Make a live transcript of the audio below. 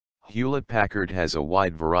Hewlett-Packard has a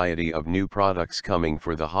wide variety of new products coming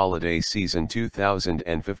for the holiday season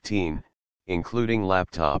 2015, including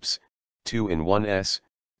laptops, 2-in-1s,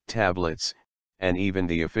 tablets, and even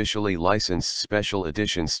the officially licensed special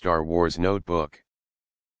edition Star Wars notebook.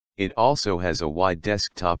 It also has a wide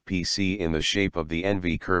desktop PC in the shape of the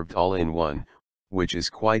Envy curved all-in-one, which is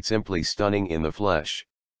quite simply stunning in the flesh.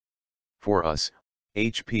 For us,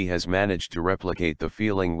 HP has managed to replicate the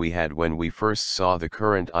feeling we had when we first saw the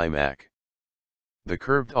current iMac. The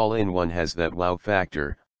curved all-in-one has that wow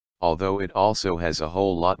factor, although it also has a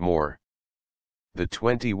whole lot more. The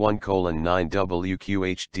 21:9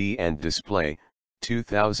 WQHD and display,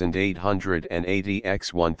 2880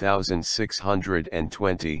 x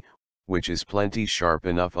 1620, which is plenty sharp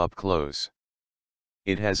enough up close.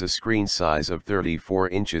 It has a screen size of 34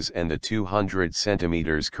 inches and the 200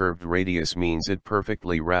 cm curved radius means it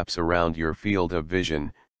perfectly wraps around your field of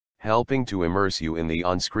vision, helping to immerse you in the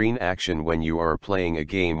on-screen action when you are playing a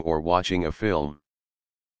game or watching a film.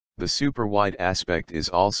 The superwide aspect is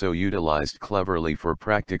also utilized cleverly for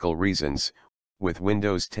practical reasons, with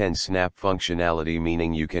Windows 10 snap functionality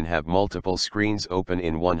meaning you can have multiple screens open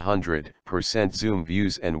in 100% zoom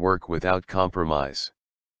views and work without compromise.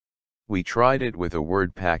 We tried it with a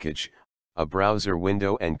Word package, a browser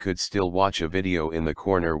window and could still watch a video in the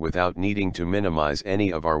corner without needing to minimize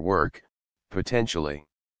any of our work, potentially.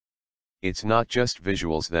 It's not just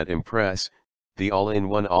visuals that impress, the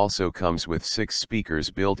all-in-one also comes with 6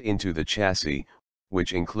 speakers built into the chassis,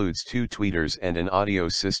 which includes 2 tweeters and an audio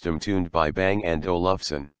system tuned by Bang &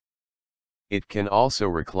 Olufsen. It can also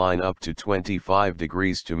recline up to 25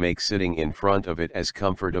 degrees to make sitting in front of it as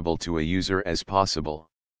comfortable to a user as possible.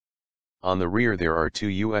 On the rear there are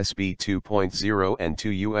 2 USB 2.0 and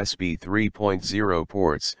 2 USB 3.0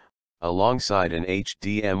 ports, alongside an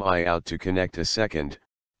HDMI out to connect a second,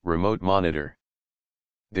 remote monitor.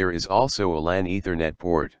 There is also a LAN Ethernet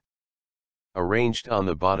port. Arranged on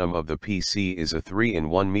the bottom of the PC is a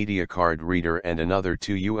 3-in-1 media card reader and another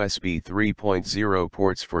 2 USB 3.0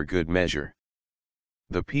 ports for good measure.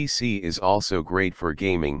 The PC is also great for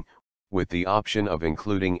gaming, with the option of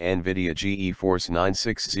including NVIDIA GeForce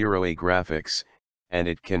 960A graphics, and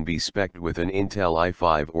it can be spec'd with an Intel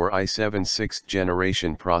i5 or i7 6th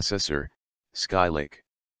generation processor, Skylake.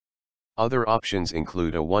 Other options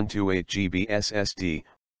include a 128GB SSD,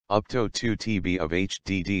 up to 2 TB of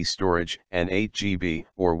HDD storage and 8 GB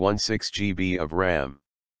or 16 GB of RAM.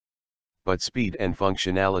 But speed and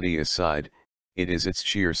functionality aside, it is its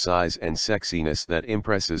sheer size and sexiness that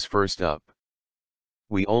impresses first up.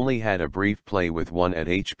 We only had a brief play with one at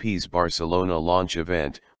HP's Barcelona launch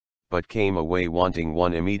event, but came away wanting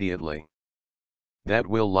one immediately. That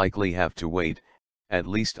will likely have to wait, at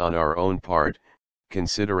least on our own part,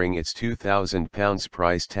 considering its £2,000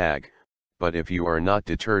 price tag, but if you are not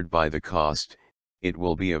deterred by the cost, it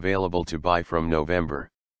will be available to buy from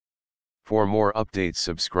November. For more updates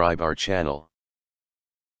subscribe our channel.